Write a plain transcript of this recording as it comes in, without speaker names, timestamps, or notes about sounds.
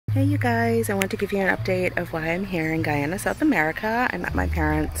Hey you guys, I want to give you an update of why I'm here in Guyana, South America. I'm at my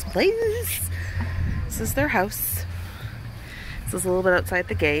parents' place. This is their house. This is a little bit outside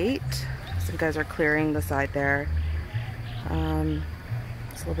the gate. Some guys are clearing the side there.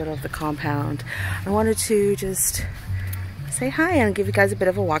 It's a little bit of the compound. I wanted to just say hi and give you guys a bit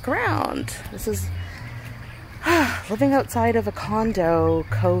of a walk around. This is living outside of a condo,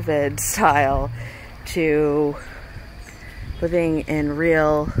 COVID style, to living in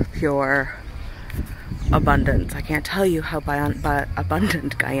real, pure abundance. I can't tell you how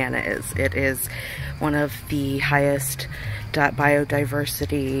abundant Guyana is. It is one of the highest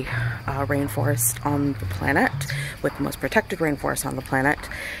biodiversity rainforests on the planet, with the most protected rainforest on the planet.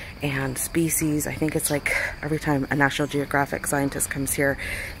 And species, I think it's like every time a National Geographic scientist comes here,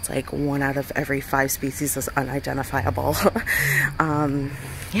 it's like 1 out of every 5 species is unidentifiable.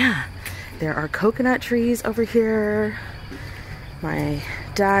 Yeah, there are coconut trees over here. My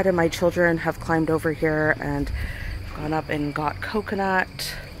dad and my children have climbed over here and gone up and got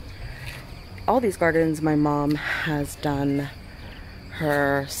coconut. All these gardens my mom has done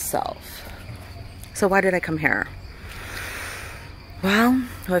herself. So why did I come here? Well,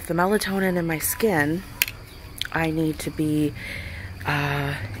 with the melatonin in my skin, I need to be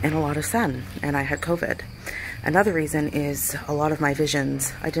in a lot of sun, and I had COVID. Another reason is a lot of my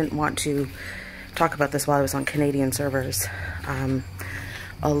visions. I didn't want to talk about this while I was on Canadian servers.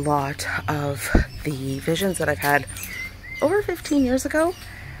 A lot of the visions that I've had over 15 years ago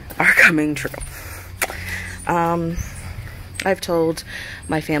are coming true. I've told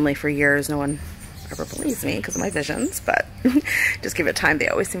my family for years, no one ever believes me because of my visions, but just give it time, they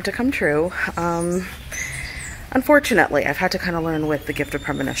always seem to come true. Unfortunately, I've had to kind of learn with the gift of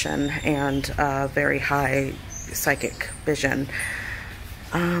premonition and very high psychic vision.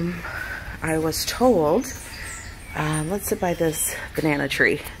 I was told, let's sit by this banana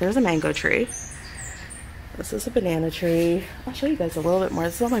tree. There's a mango tree. This is a banana tree. I'll show you guys a little bit more.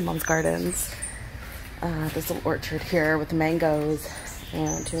 This is all my mom's gardens. There's a little orchard here with the mangoes,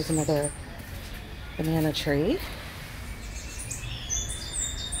 and here's another banana tree.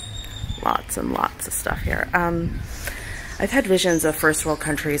 Lots and lots of stuff here. I've had visions of first world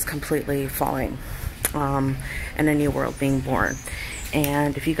countries completely falling, and a new world being born.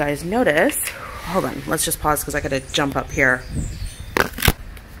 And if you guys notice, hold on, let's just pause because I gotta jump up here.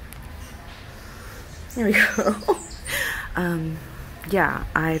 There we go. Yeah,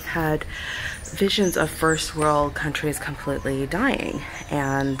 I've had visions of first world countries completely dying,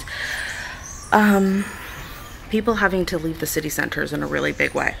 and people having to leave the city centers in a really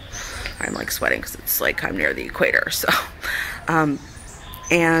big way. I'm like sweating because it's like I'm near the equator, so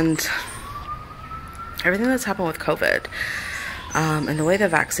and everything that's happened with COVID, and the way the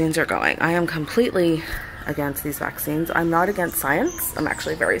vaccines are going. I am completely against these vaccines. I'm not against science. I'm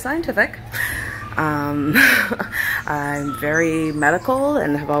actually very scientific. I'm very medical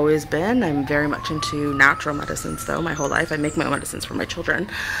and have always been. I'm very much into natural medicines though, my whole life. I make my own medicines for my children.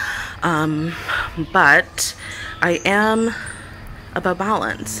 But I am about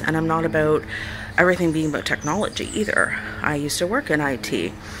balance, and I'm not about everything being about technology either. I used to work in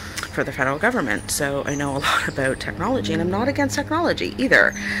IT for the federal government, so I know a lot about technology, and I'm not against technology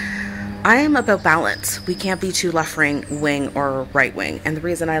either. I am about balance. We can't be too left wing or right wing, and the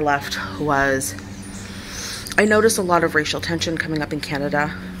reason I left was I noticed a lot of racial tension coming up in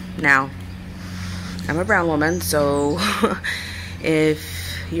Canada. Now, I'm a brown woman, so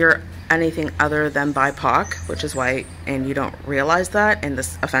if you're anything other than BIPOC, which is white, and you don't realize that and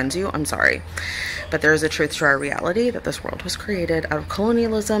this offends you, I'm sorry. But there is a truth to our reality that this world was created out of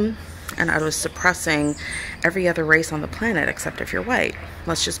colonialism and out of suppressing every other race on the planet except if you're white.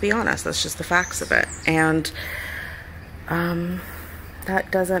 Let's just be honest, that's just the facts of it. And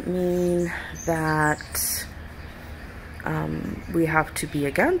that doesn't mean that we have to be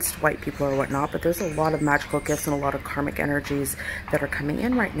against white people or whatnot, but there's a lot of magical gifts and a lot of karmic energies that are coming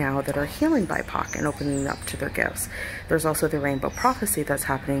in right now that are healing BIPOC and opening up to their gifts. There's also the rainbow prophecy that's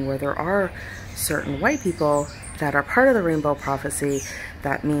happening, where there are certain white people that are part of the rainbow prophecy.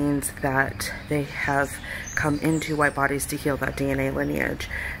 That means that they have come into white bodies to heal that DNA lineage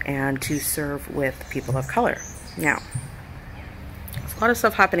and to serve with people of color. Now, there's a lot of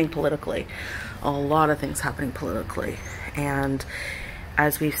stuff happening politically, a lot of things happening politically, and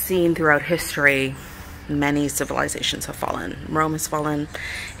as we've seen throughout history, many civilizations have fallen. Rome has fallen.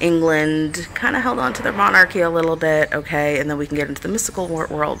 England kind of held on to their monarchy a little bit, okay, and then we can get into the mystical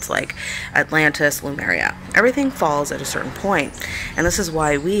worlds like Atlantis, Lemuria. Everything falls at a certain point, and this is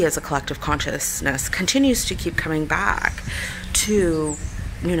why we as a collective consciousness continues to keep coming back to,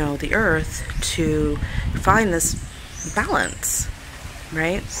 you know, the earth to find this balance.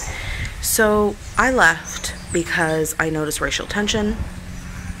 right? So I left because I noticed racial tension.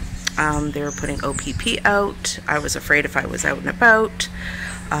 They were putting OPP out. I was afraid if I was out and about,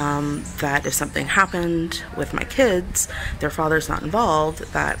 that if something happened with my kids, their father's not involved,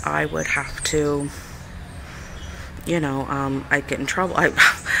 that I would have to, you know, I'd get in trouble.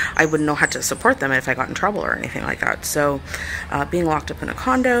 I wouldn't know how to support them if I got in trouble or anything like that. So being locked up in a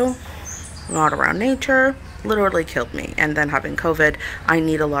condo, not around nature, literally killed me. And then having COVID, I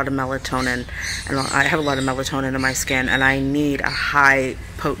need a lot of melatonin, and I have a lot of melatonin in my skin, and I need a high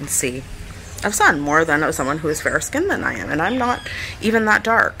potency of sun, more than someone who is fairer skinned than I am, and I'm not even that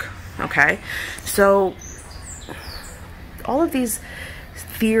dark. Okay, so all of these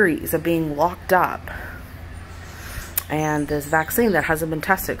theories of being locked up and this vaccine that hasn't been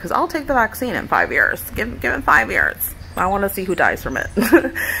tested, because I'll take the vaccine in 5 years. Give it 5 years. I want to see who dies from it,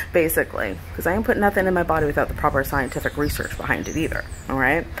 basically, because I ain't putting nothing in my body without the proper scientific research behind it either. All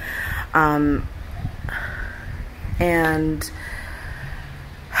right. And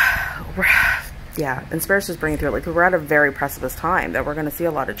yeah, and Spirit's just bringing through it. Like, we're at a very precipice time that we're going to see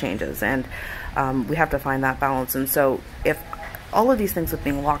a lot of changes, and we have to find that balance. And so if all of these things with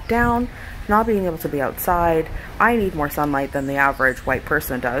being locked down, not being able to be outside, I need more sunlight than the average white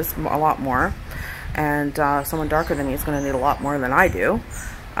person does, a lot more. And someone darker than me is going to need a lot more than I do.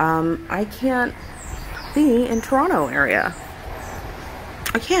 I can't be in Toronto area.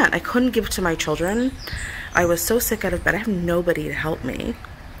 I can't. I couldn't give to my children. I was so sick out of bed. I have nobody to help me.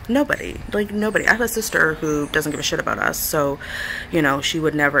 Nobody. Like, nobody. I have a sister who doesn't give a shit about us. So, you know, she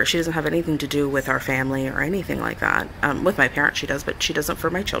doesn't have anything to do with our family or anything like that. With my parents she does, but she doesn't for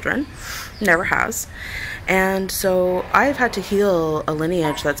my children. Never has. And so I've had to heal a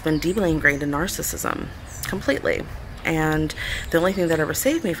lineage that's been deeply ingrained in narcissism. Completely. And the only thing that ever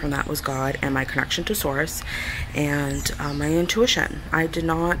saved me from that was God and my connection to Source and my intuition. I did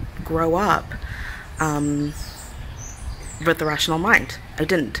not grow up with the rational mind. I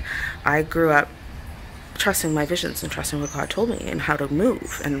didn't. I grew up trusting my visions and trusting what God told me and how to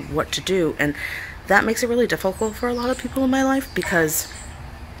move and what to do. And that makes it really difficult for a lot of people in my life, because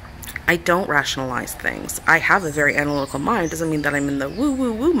I don't rationalize things. I have a very analytical mind. Doesn't mean that I'm in the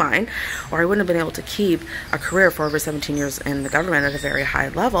woo-woo-woo mind, or I wouldn't have been able to keep a career for over 17 years in the government at a very high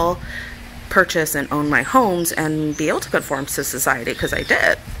level, purchase and own my homes, and be able to conform to society, because I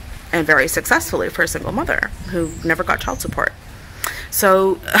did. And very successfully for a single mother who never got child support.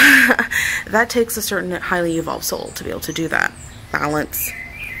 So that takes a certain highly evolved soul to be able to do that. Balance,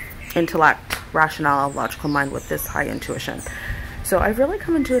 intellect, rationale, logical mind with this high intuition. So I've really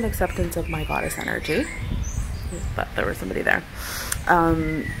come into an acceptance of my goddess energy. But there was somebody there.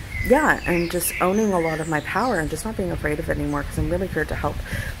 Yeah, and just owning a lot of my power and just not being afraid of it anymore, because I'm really here to help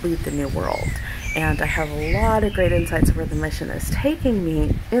lead the new world. And I have a lot of great insights of where the mission is taking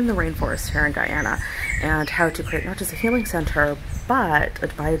me in the rainforest here in Guyana, and how to create not just a healing center, but a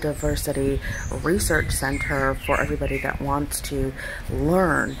biodiversity research center for everybody that wants to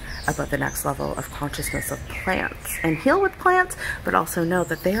learn about the next level of consciousness of plants and heal with plants, but also know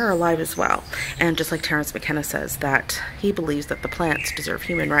that they are alive as well. And just like Terence McKenna says, that he believes that the plants deserve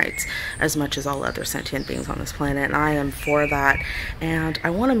human rights as much as all other sentient beings on this planet, and I am for that. And I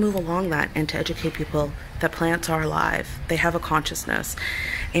want to move along that and to educate people that plants are alive. They have a consciousness,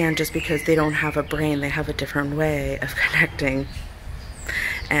 and just because they don't have a brain, they have a different way of connecting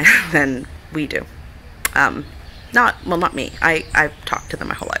than we do. Not me. I've talked to them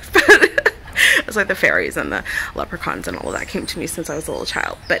my whole life. It's like the fairies and the leprechauns and all of that came to me since I was a little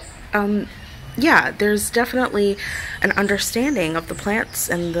child. But yeah, there's definitely an understanding of the plants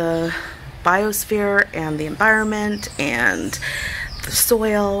and the biosphere and the environment and the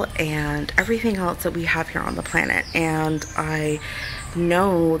soil and everything else that we have here on the planet. And I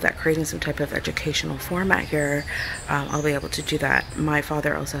know that creating some type of educational format here, I'll be able to do that. My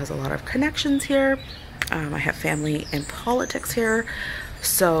father also has a lot of connections here. I have family in politics here,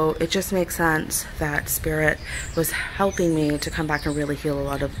 so it just makes sense that Spirit was helping me to come back and really heal a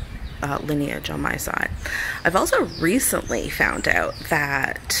lot of lineage on my side. I've also recently found out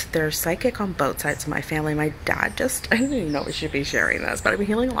that there's psychic on both sides of my family. My dad I didn't even know we should be sharing this, but I've been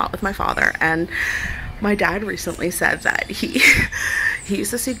healing a lot with my father, and my dad recently said that he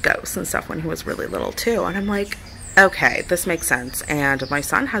used to see ghosts and stuff when he was really little too, and I'm like, okay, this makes sense. And my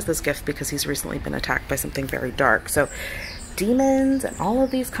son has this gift because he's recently been attacked by something very dark. So demons and all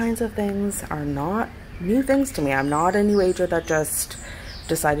of these kinds of things are not new things to me. I'm not a new ager that just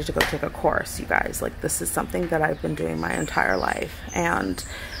decided to go take a course, you guys. Like, this is something that I've been doing my entire life, and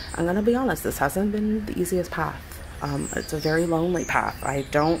I'm gonna be honest, this hasn't been the easiest path. It's a very lonely path. I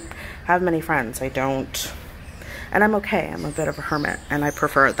don't have many friends. And I'm okay. I'm a bit of a hermit, and I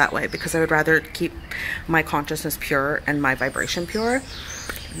prefer it that way because I would rather keep my consciousness pure and my vibration pure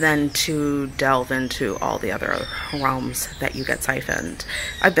than to delve into all the other realms that you get siphoned.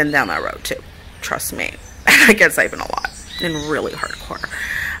 I've been down that road too. Trust me. I get siphoned a lot and really hardcore.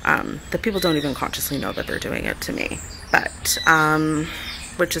 The people don't even consciously know that they're doing it to me, but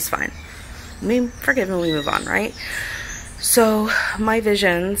which is fine. I mean, forgive and we move on, right? So my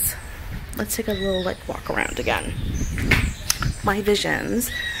visions, let's take a little like walk around again. My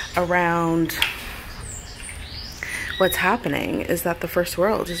visions around what's happening is that the first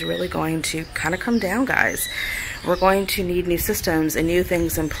world is really going to kind of come down, guys. We're going to need new systems and new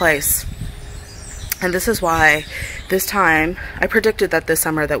things in place. And this is why this time, I predicted that this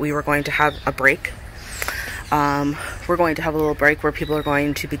summer that we were going to have a break. We're going to have a little break where people are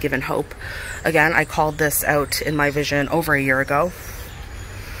going to be given hope. Again, I called this out in my vision over a year ago.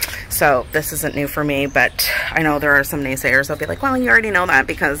 So this isn't new for me, but I know there are some naysayers. They'll be like, well, you already know that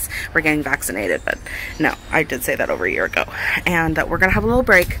because we're getting vaccinated. But no, I did say that over a year ago. And we're going to have a little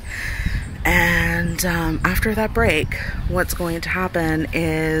break. And after that break, what's going to happen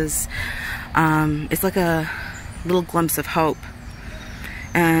is it's like a little glimpse of hope.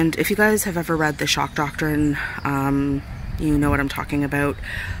 And if you guys have ever read The Shock Doctrine, you know what I'm talking about,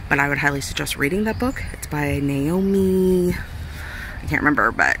 but I would highly suggest reading that book. It's by Naomi, I can't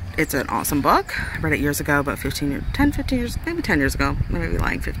remember, but it's an awesome book. I read it years ago, about 15 years, maybe 10 years ago, maybe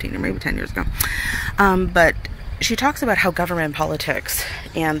lying 15 or maybe 10 years ago. But she talks about how government and politics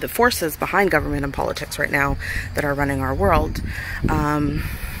and the forces behind government and politics right now that are running our world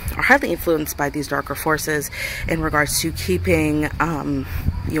are highly influenced by these darker forces in regards to keeping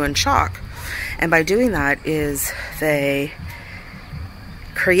you in shock. And by doing that is they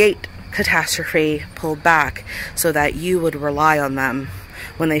create catastrophe, pull back so that you would rely on them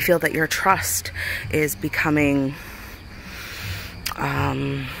when they feel that your trust is becoming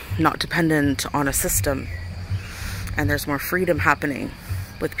not dependent on a system. And there's more freedom happening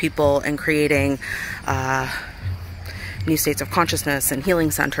with people and creating new states of consciousness and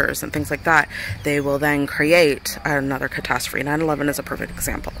healing centers and things like that. They will then create another catastrophe. 9/11 is a perfect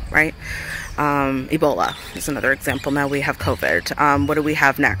example, right? Ebola is another example. Now we have COVID. What do we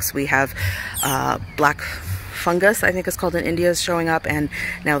have next? We have black fungus, I think it's called, in India is showing up, and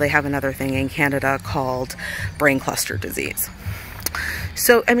now they have another thing in Canada called brain cluster disease.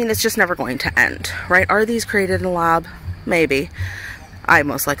 So, I mean, it's just never going to end, right? Are these created in a lab? Maybe. I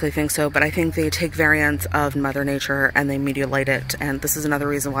most likely think so, but I think they take variants of Mother Nature and they mutilate it. And this is another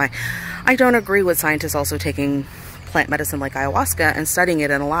reason why I don't agree with scientists also taking plant medicine like ayahuasca and studying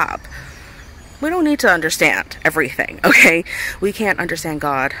it in a lab. We don't need to understand everything, okay? We can't understand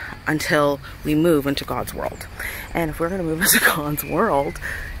God until we move into God's world. And if we're going to move into God's world,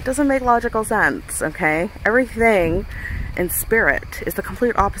 it doesn't make logical sense, okay? Everything in spirit is the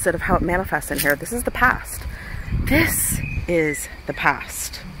complete opposite of how it manifests in here. This is the past. This is the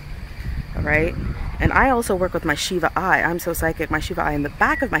past, all right? And I also work with my Shiva eye. I'm so psychic. My Shiva eye in the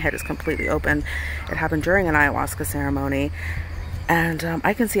back of my head is completely open. It happened during an ayahuasca ceremony. And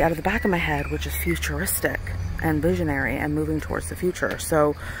I can see out of the back of my head, which is futuristic and visionary and moving towards the future.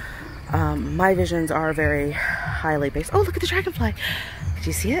 So my visions are very highly based. Oh, look at the dragonfly. Do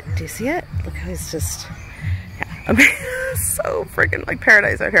you see it? Do you see it? Look, it's just, yeah. I mean, so freaking like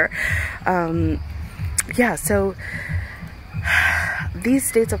paradise out here. Yeah, so these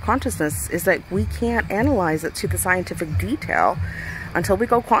states of consciousness is that we can't analyze it to the scientific detail until we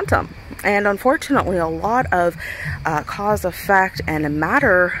go quantum. And unfortunately, a lot of cause, effect, and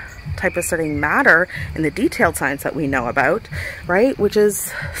matter type of studying matter in the detailed science that we know about, right? Which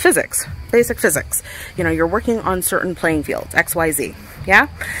is physics, basic physics. You know, you're working on certain playing fields, X, Y, Z, yeah?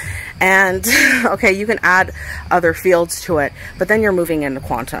 And, okay, you can add other fields to it, but then you're moving into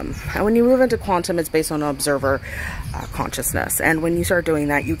quantum. And when you move into quantum, it's based on observer consciousness. And when you start doing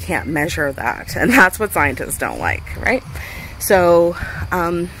that, you can't measure that. And that's what scientists don't like, right? So,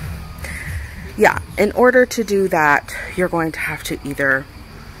 yeah, in order to do that, you're going to have to either,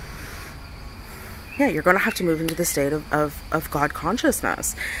 yeah, you're going to have to move into the state of God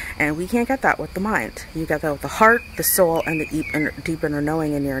consciousness. And we can't get that with the mind. You get that with the heart, the soul, and the deep inner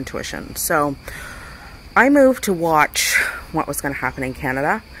knowing and your intuition. So I moved to watch what was going to happen in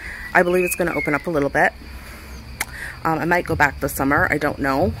Canada. I believe it's going to open up a little bit. I might go back this summer. I don't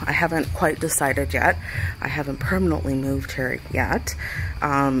know. I haven't quite decided yet. I haven't permanently moved here yet.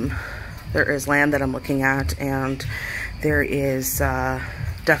 There is land that I'm looking at, and there is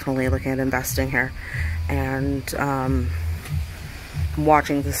definitely looking at investing here. And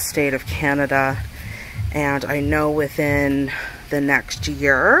watching the state of Canada, and I know within the next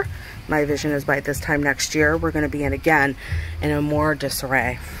year, my vision is by this time next year, we're going to be in again in a more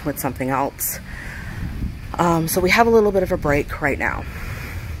disarray with something else. So we have a little bit of a break right now.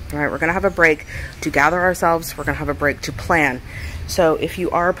 All right, we're going to have a break to gather ourselves. We're going to have a break to plan. So if you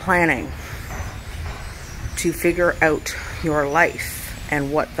are planning to figure out your life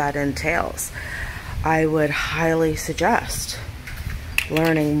and what that entails, I would highly suggest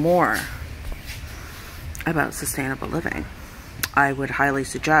learning more about sustainable living. I would highly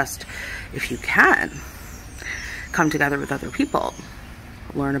suggest, if you can, come together with other people,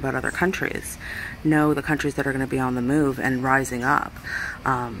 learn about other countries, know the countries that are going to be on the move and rising up.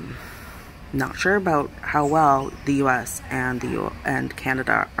 Not sure about how well the US and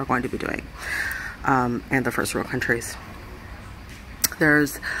Canada are going to be doing, and the first world countries.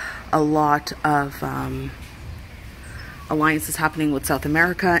 There's a lot of alliances happening with South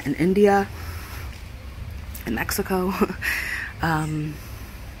America and India and Mexico.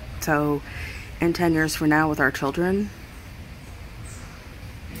 So in 10 years from now with our children,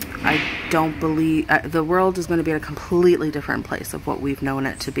 I don't believe the world is going to be in a completely different place of what we've known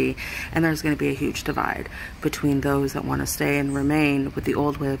it to be, and there's going to be a huge divide between those that want to stay and remain with the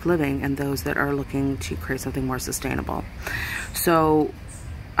old way of living and those that are looking to create something more sustainable. So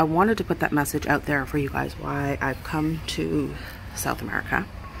I wanted to put that message out there for you guys, why I've come to South America,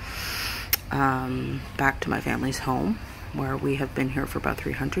 back to my family's home, where we have been here for about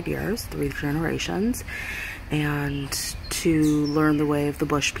 300 years, 3 generations, and to learn the way of the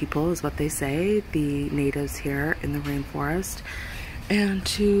bush people is what they say, the natives here in the rainforest, and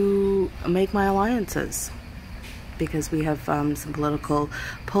to make my alliances, because we have some political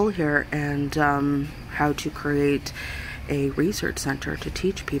pull here, and how to create a research center to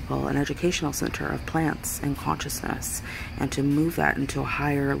teach people, an educational center of plants and consciousness, and to move that into a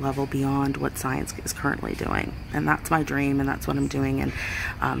higher level beyond what science is currently doing. And that's my dream, and that's what I'm doing, and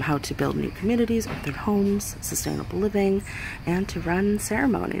how to build new communities, earthen homes, sustainable living, and to run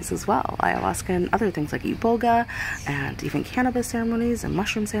ceremonies as well, ayahuasca and other things like iboga, and even cannabis ceremonies and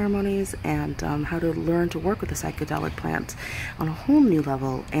mushroom ceremonies, and how to learn to work with the psychedelic plants on a whole new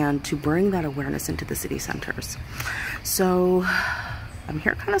level, and to bring that awareness into the city centers. So I'm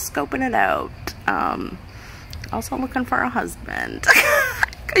here kind of scoping it out. Also looking for a husband.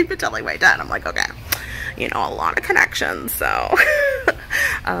 I've been telling my dad, I'm like, okay, you know, a lot of connections, so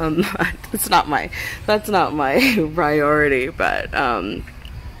that's not my priority, but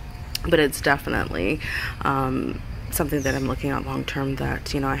it's definitely something that I'm looking at long term,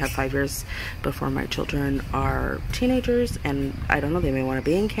 that, you know, I have 5 years before my children are teenagers, and I don't know, they may want to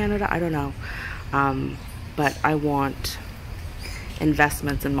be in Canada, I don't know. But I want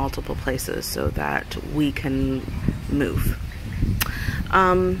investments in multiple places so that we can move.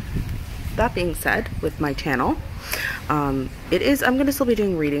 That being said, with my channel, I'm going to still be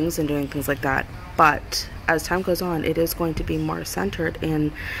doing readings and doing things like that, but as time goes on, it is going to be more centered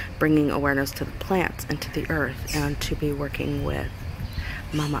in bringing awareness to the plants and to the earth, and to be working with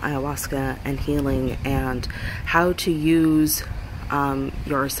Mama Ayahuasca and healing, and how to use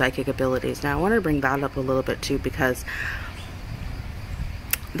your psychic abilities. Now I want to bring that up a little bit too, because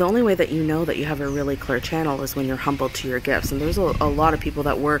the only way that you know that you have a really clear channel is when you're humble to your gifts. And there's a lot of people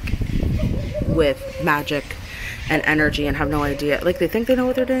that work with magic and energy and have no idea, like they think they know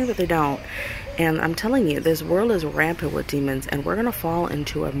what they're doing, but they don't. And I'm telling you, this world is rampant with demons, and we're gonna fall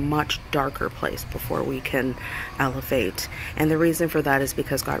into a much darker place before we can elevate. And the reason for that is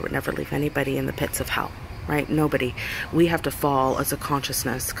because God would never leave anybody in the pits of hell. Right? Nobody. We have to fall as a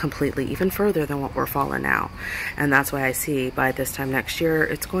consciousness completely, even further than what we're falling now. And that's why I see by this time next year,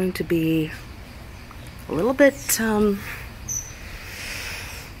 it's going to be a little bit,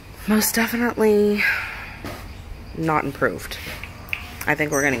 most definitely not improved. I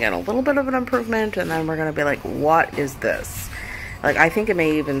think we're going to get a little bit of an improvement, and then we're going to be like, what is this? Like, I think it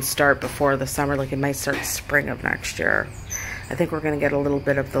may even start before the summer, like it might start spring of next year. I think we're going to get a little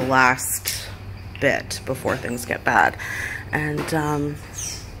bit of the last bit before things get bad, and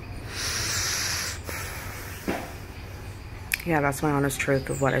yeah, that's my honest truth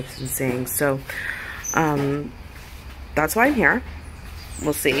of what I've been seeing. So that's why I'm here.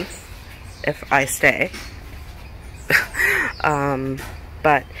 We'll see if I stay.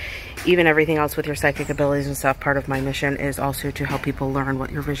 But even everything else with your psychic abilities and stuff, part of my mission is also to help people learn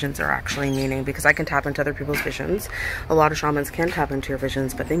what your visions are actually meaning, because I can tap into other people's visions. A lot of shamans can tap into your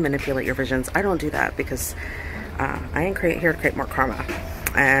visions, but they manipulate your visions. I don't do that, because I ain't here to create more karma,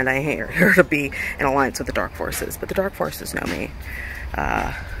 and I ain't here to be in alliance with the dark forces, but the dark forces know me.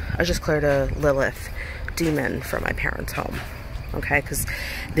 I just cleared a Lilith demon from my parents' home, okay? Because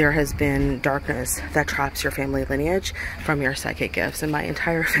there has been darkness that traps your family lineage from your psychic gifts, and my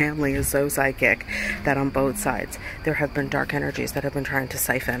entire family is so psychic that on both sides there have been dark energies that have been trying to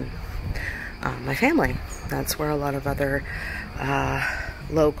siphon my family. That's where a lot of other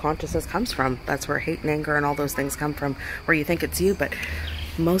low consciousness comes from. That's where hate and anger and all those things come from, where you think it's you, but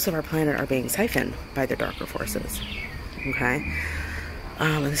most of our planet are being siphoned by the darker forces, okay?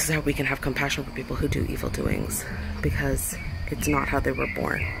 And this is how we can have compassion for people who do evil doings, because it's not how they were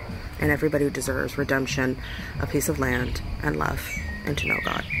born. And everybody deserves redemption, a piece of land, and love, and to know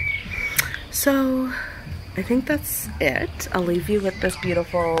God. So I think that's it. I'll leave you with this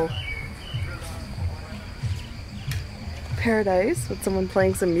beautiful paradise with someone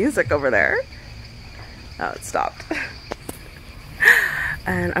playing some music over there. Oh, it stopped.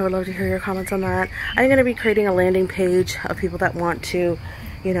 And I would love to hear your comments on that. I'm going to be creating a landing page of people that want to,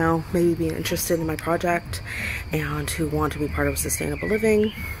 you know, maybe be interested in my project and who want to be part of sustainable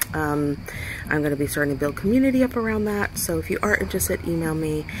living. I'm going to be starting to build community up around that. So if you are interested, email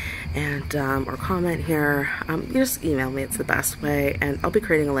me and or comment here. Just email me. It's the best way. And I'll be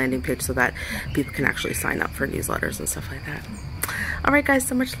creating a landing page so that people can actually sign up for newsletters and stuff like that. All right, guys.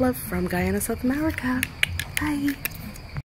 So much love from Guyana, South America. Bye.